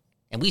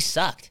 and we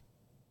sucked.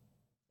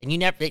 And you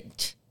never...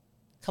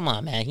 Come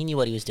on, man. He knew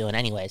what he was doing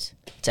anyways.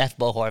 It's F.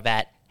 Bo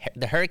Horvat.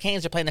 The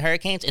Hurricanes are playing the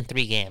Hurricanes in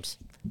 3 games.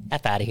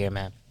 F out of here,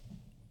 man.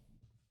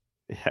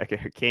 Yeah,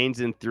 okay. Kane's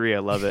in 3. I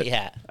love it.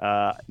 Yeah.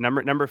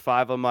 Number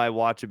 5 on my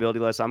watchability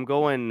list. I'm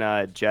going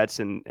Jets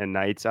and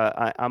Knights.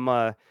 I'm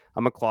a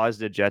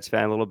closeted Jets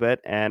fan a little bit,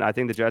 and I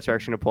think the Jets are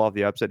actually going to pull off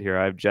the upset here.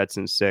 I have Jets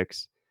in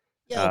 6.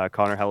 Yo,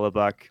 Connor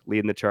Hellebuck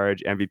leading the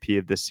charge, MVP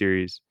of this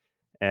series,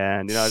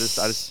 and I just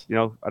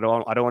I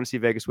don't want to see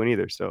Vegas win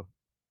either. So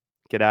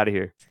get out of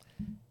here.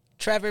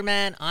 Trevor,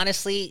 man,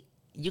 honestly,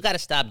 you got to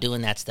stop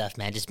doing that stuff,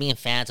 man. Just being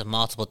fans of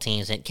multiple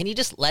teams. And can you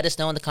just let us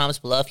know in the comments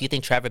below if you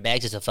think Trevor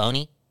Beggs is a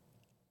phony?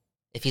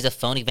 If he's a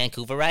phony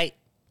Vancouverite?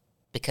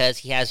 Because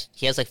he has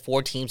like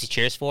 4 teams he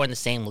cheers for in the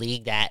same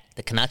league that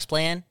the Canucks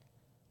play in?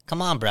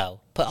 Come on, bro.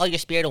 Put all your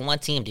spirit in one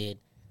team, dude.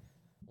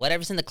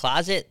 Whatever's in the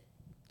closet,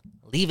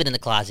 leave it in the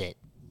closet.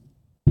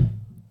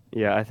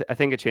 Yeah, I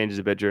think it changes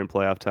a bit during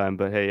playoff time.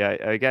 But hey,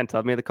 again,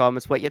 tell me in the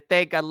comments what you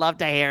think. I'd love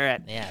to hear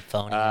it. Yeah,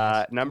 phony.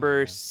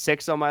 Number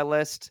 6 on my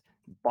list,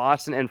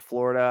 Boston and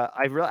Florida.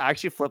 I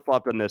actually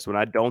flip-flopped on this one.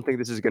 I don't think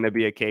this is going to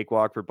be a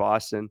cakewalk for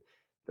Boston.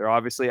 They're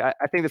obviously, I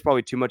think there's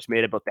probably too much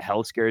made about the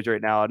health scares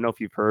right now. I don't know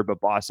if you've heard, but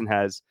Boston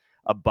has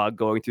a bug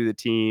going through the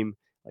team.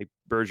 Like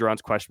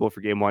Bergeron's questionable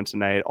for game 1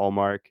 tonight,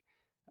 Allmark.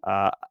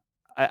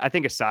 I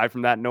think aside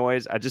from that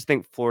noise, I just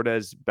think Florida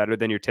is better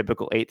than your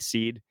typical 8th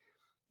seed.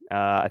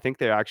 I think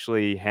they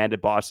actually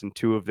handed Boston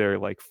 2 of their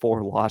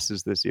 4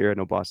 losses this year. I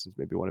know Boston's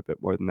maybe won a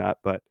bit more than that,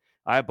 but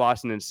I have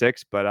Boston in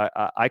 6. But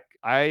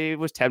I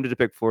was tempted to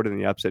pick Florida in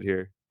the upset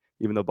here,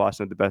 even though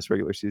Boston had the best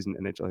regular season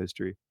in NHL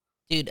history.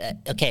 Dude,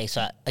 okay,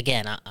 so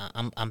again,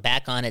 I'm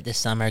back on it this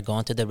summer,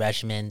 going through the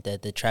regimen,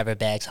 the Trevor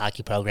Beggs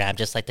hockey program,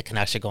 just like the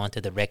Canucks are going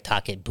through the Rick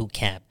Tocchet boot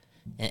camp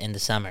in the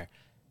summer.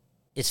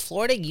 Is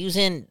Florida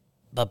using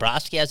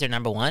Bobrovsky as their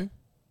number 1?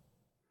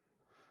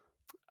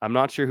 I'm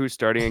not sure who's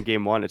starting in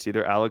game 1. It's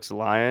either Alex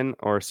Lyon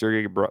or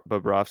Sergei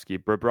Bobrovsky.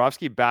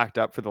 Bobrovsky backed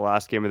up for the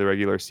last game of the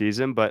regular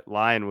season, but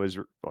Lyon was,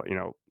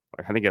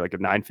 I think at a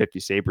 950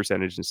 save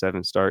percentage and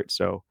 7 starts.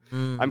 So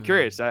I'm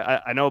curious.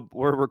 I know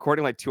we're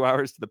recording 2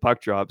 hours to the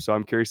puck drop, so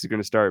I'm curious who's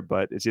going to start,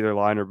 but it's either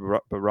Lyon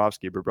or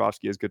Bobrovsky.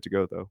 Bobrovsky is good to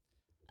go, though.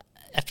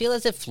 I feel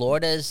as if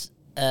Florida's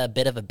a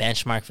bit of a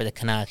benchmark for the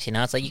Canucks.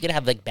 It's like you could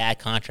have bad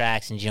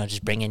contracts and,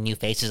 just bring in new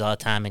faces all the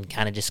time and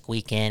kind of just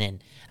squeak in.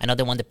 And I know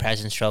they won the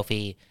President's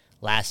Trophy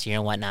last year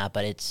and whatnot,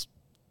 but it's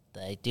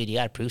like, dude, you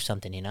got to prove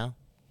something,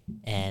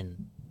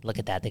 And look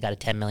at that. They got a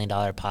 $10 million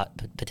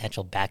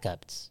potential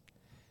backup.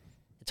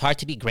 It's hard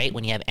to be great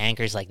when you have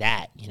anchors like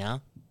that,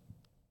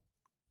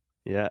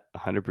 Yeah,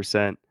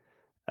 100%.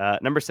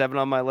 Number 7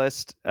 on my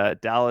list,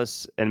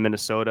 Dallas and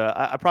Minnesota.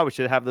 I probably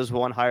should have this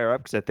one higher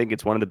up because I think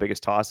it's one of the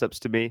biggest toss-ups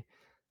to me.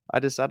 I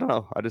don't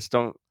know. I just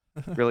don't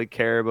really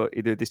care about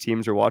either of these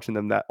teams or watching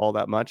them all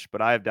that much,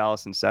 but I have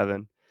Dallas in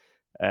 7.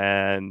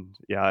 And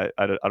yeah,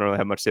 I don't really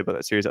have much to say about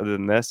that series other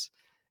than this.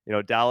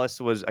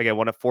 Dallas was, again,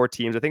 one of 4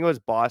 teams. I think it was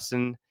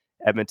Boston,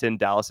 Edmonton,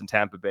 Dallas, and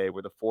Tampa Bay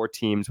were the 4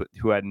 teams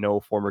who had no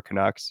former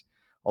Canucks.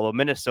 Although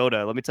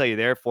Minnesota, let me tell you,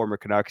 their former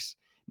Canucks,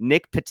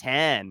 Nick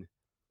Patan,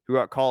 who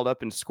got called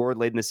up and scored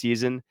late in the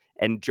season,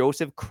 and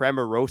Joseph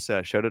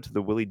Cramarosa, shout out to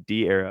the Willie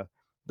D era.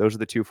 Those are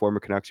the 2 former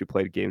Canucks who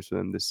played games for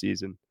them this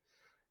season.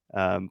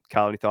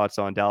 Kyle, any thoughts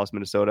on Dallas,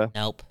 Minnesota?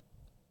 Nope,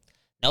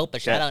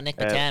 but shout out Nick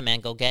Patan,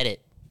 man. Go get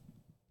it.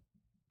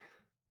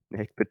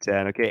 Nick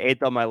Patan. Okay,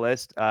 8th on my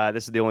list.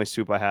 This is the only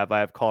soup I have. I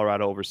have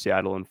Colorado over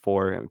Seattle in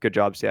 4. Good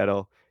job,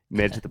 Seattle.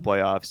 Made it to the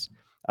playoffs.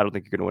 I don't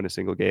think you're going to win a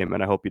single game,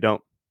 and I hope you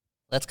don't.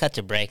 Let's cut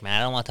to break, man.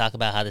 I don't want to talk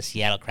about how the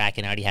Seattle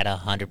Kraken already had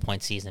a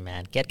 100-point season,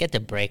 man. Get to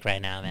break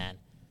right now, man.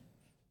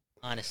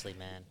 Honestly,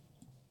 man.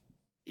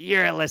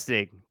 You're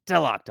listening to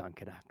Locked On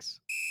Canucks.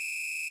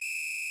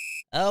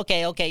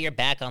 Okay, you're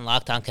back on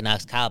Locked On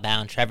Canucks. Kyle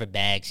Bound, Trevor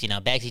Beggs.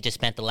 Beggs, he just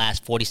spent the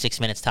last 46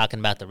 minutes talking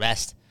about the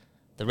rest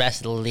of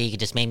the league. It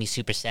just made me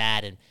super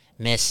sad and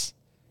miss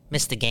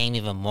the game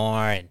even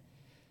more. And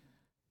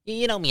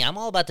you know me, I'm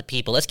all about the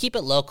people. Let's keep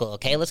it local,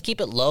 okay? Let's keep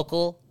it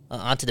local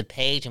onto the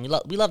page. And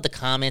we love the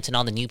comments and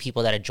all the new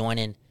people that are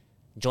joining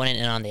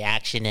in on the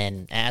action.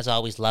 And as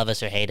always, love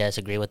us or hate us,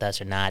 agree with us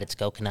or not. It's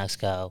Go Canucks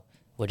Go.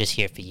 We're just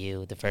here for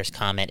you. The first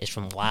comment is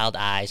from Wild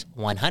Eyes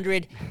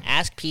 100.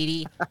 Ask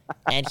Petey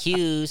and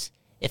Hughes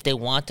if they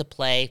want to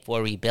play for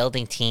a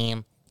rebuilding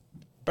team.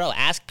 Bro,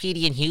 ask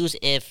Petey and Hughes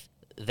if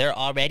they're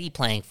already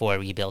playing for a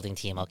rebuilding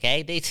team,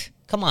 okay?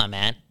 Come on,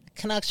 man.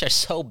 Canucks are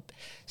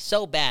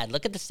so bad.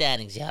 Look at the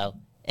standings, yo.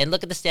 And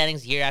look at the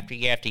standings year after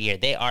year after year.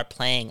 They are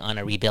playing on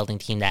a rebuilding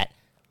team that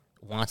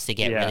wants to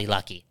get really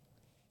lucky.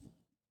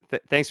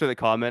 Thanks for the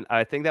comment.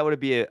 I think that would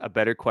be a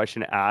better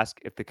question to ask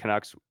if the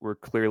Canucks were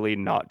clearly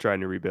not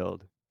trying to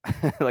rebuild.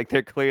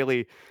 They're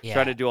clearly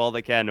trying to do all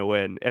they can to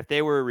win. If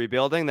they were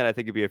rebuilding, then I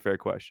think it'd be a fair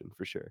question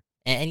for sure.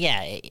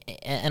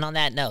 And on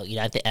that note,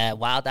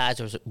 Wild Eyes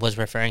was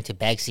referring to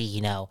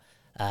Beggsy,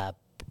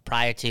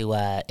 prior to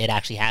it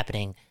actually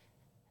happening,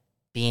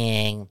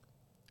 being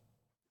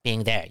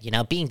there,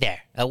 being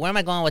there. Where am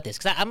I going with this?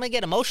 Because I'm gonna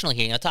get emotional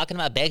here, talking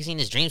about Beggsy and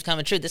his dreams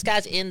coming true. This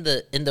guy's in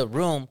the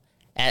room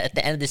at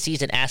the end of the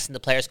season asking the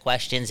players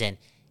questions, and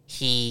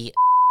I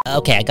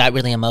got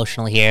really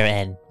emotional here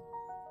and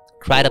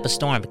cried up a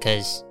storm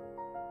because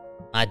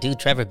my dude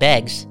Trevor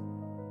Beggs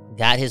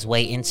got his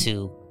way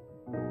into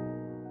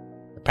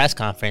the press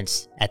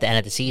conference at the end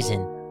of the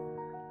season.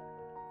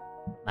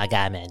 My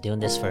guy, man, doing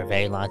this for a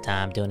very long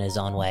time, doing it his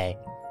own way.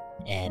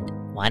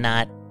 And why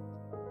not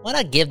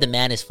give the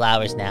man his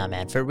flowers now,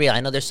 man? For real.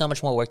 I know there's so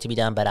much more work to be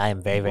done, but I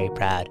am very, very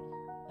proud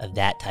of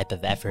that type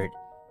of effort.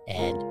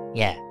 And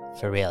yeah,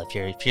 for real,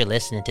 if you're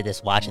listening to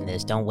this, watching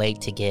this, don't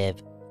wait to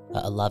give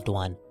a loved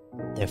one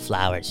their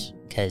flowers.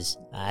 Because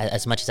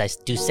as much as I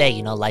do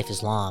say, life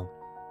is long,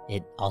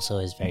 it also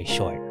is very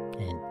short.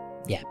 And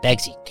yeah,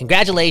 Begsy,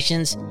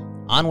 congratulations.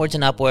 Onwards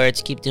and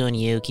upwards. Keep doing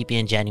you. Keep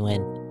being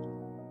genuine.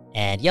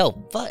 And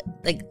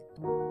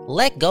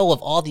let go of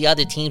all the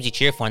other teams you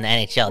cheer for in the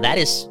NHL.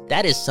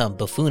 That is some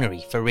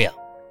buffoonery, for real.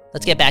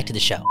 Let's get back to the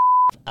show.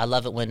 I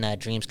love it when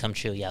dreams come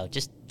true, yo.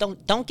 Just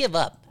don't give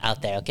up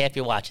out there, okay, if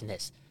you're watching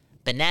this.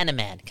 Banana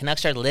Man.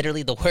 Canucks are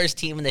literally the worst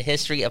team in the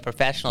history of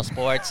professional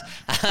sports.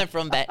 I'm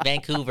from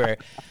Vancouver.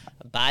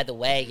 By the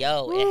way,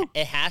 yo,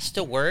 it has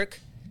to work.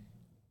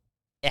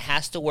 It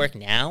has to work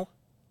now,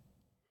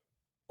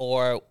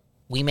 or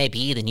we may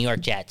be the New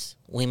York Jets.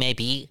 We may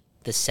be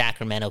the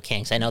Sacramento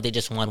Kings. I know they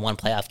just won one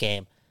playoff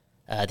game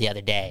the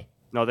other day.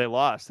 No, they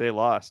lost. They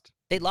lost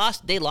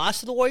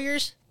to the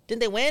Warriors? Didn't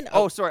they win?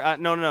 Oh, sorry.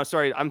 No.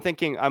 Sorry. I'm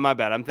thinking. My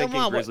bad. I'm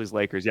thinking Grizzlies,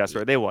 Lakers. Yeah,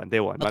 sorry. They won.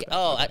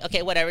 Okay.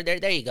 Okay. Whatever.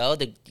 There you go.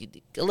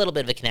 A little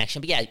bit of a connection.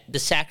 But yeah, the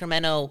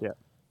Sacramento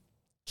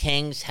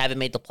Kings didn't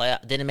make the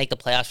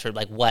playoffs for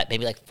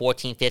maybe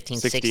 14, 15,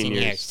 16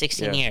 years.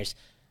 16 years.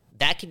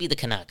 That could be the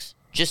Canucks.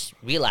 Just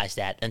realize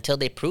that until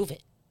they prove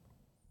it.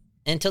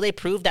 Until they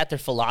prove that their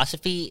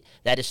philosophy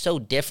that is so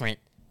different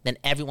than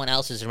everyone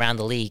else's around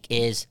the league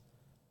is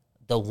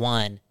the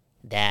one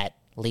that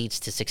leads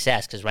to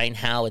success. Because right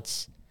now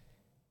it's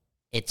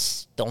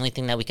the only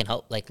thing that we can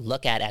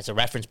look at as a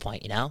reference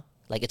point,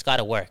 it's got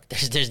to work.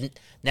 There's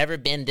never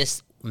been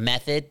this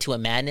method to a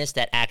madness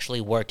that actually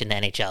worked in the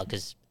NHL.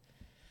 Because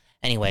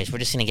anyways, we're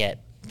just going to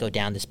go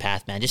down this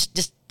path, man.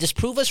 Just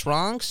prove us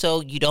wrong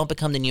so you don't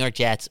become the New York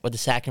Jets or the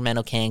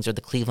Sacramento Kings or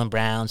the Cleveland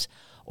Browns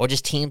or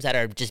just teams that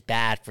are just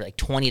bad for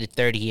 20 to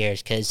 30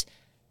 years, because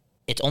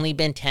it's only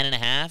been 10 and a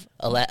half,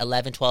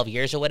 11, 12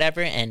 years or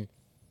whatever, and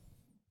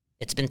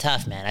it's been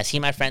tough, man. I see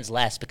my friends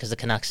less because the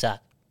Canucks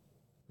suck.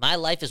 My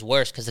life is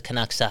worse because the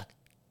Canucks suck.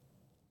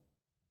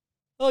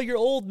 Oh, you're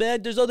old,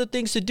 man. There's other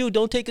things to do.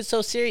 Don't take it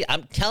so serious.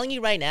 I'm telling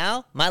you right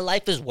now, my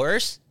life is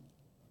worse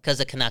because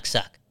the Canucks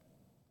suck.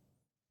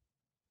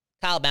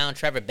 Kyle Bound,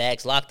 Trevor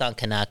Beggs, Locked On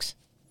Canucks.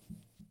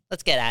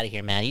 Let's get out of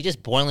here, man. You're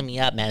just boiling me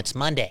up, man. It's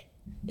Monday.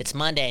 It's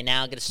Monday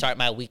now. I'm going to start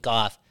my week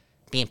off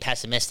being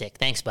pessimistic.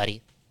 Thanks,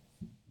 buddy.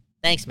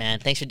 Thanks, man.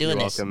 Thanks for doing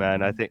this. You're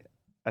welcome, man.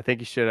 I think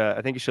you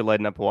should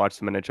lighten up and watch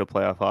some NHL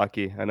playoff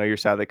hockey. I know you're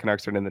sad that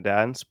Canucks aren't in the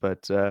dance,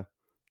 but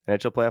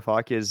NHL playoff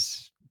hockey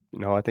is,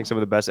 I think some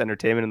of the best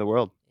entertainment in the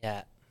world.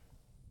 Yeah.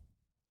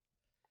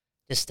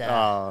 Just sad.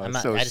 I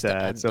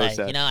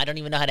don't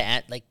even know how to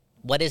add.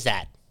 What is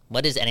that?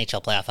 What is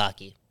NHL playoff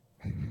hockey?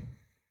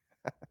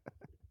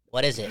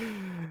 What is it?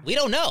 We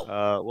don't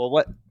know.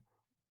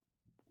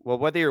 Well,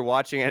 whether you're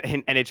watching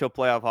NHL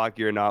playoff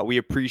hockey or not, we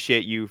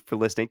appreciate you for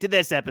listening to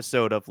this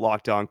episode of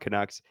Locked On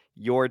Canucks,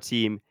 your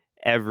team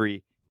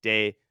every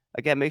day.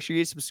 Again, make sure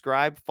you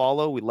subscribe,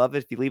 follow. We love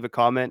it if you leave a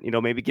comment,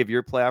 maybe give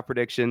your playoff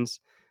predictions.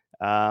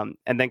 And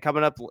then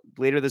coming up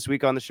later this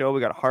week on the show, we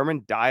got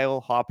Harman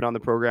Dial hopping on the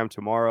program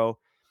tomorrow.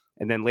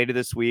 And then later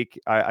this week,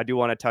 I do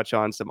want to touch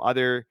on some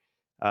other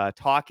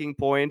talking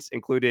points,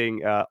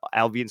 including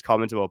Alvin's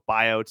comments about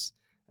buyouts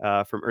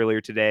from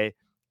earlier today.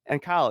 And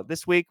Kyle,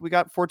 this week we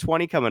got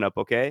 420 coming up,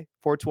 okay?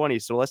 420.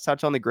 So let's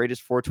touch on the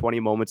greatest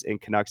 420 moments in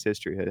Canucks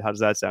history. How does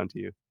that sound to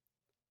you?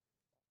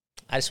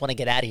 I just want to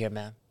get out of here,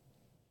 man.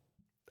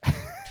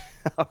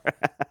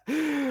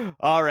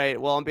 All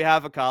right. Well, on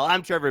behalf of Kyle,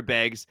 I'm Trevor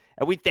Beggs,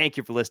 and we thank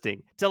you for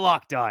listening to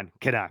Locked On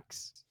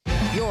Canucks.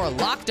 You're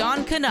Locked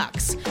On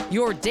Canucks,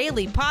 your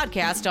daily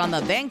podcast on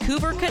the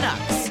Vancouver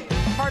Canucks.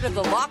 Part of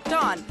the Locked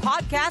On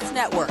Podcast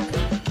Network,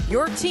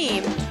 your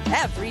team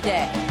every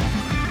day.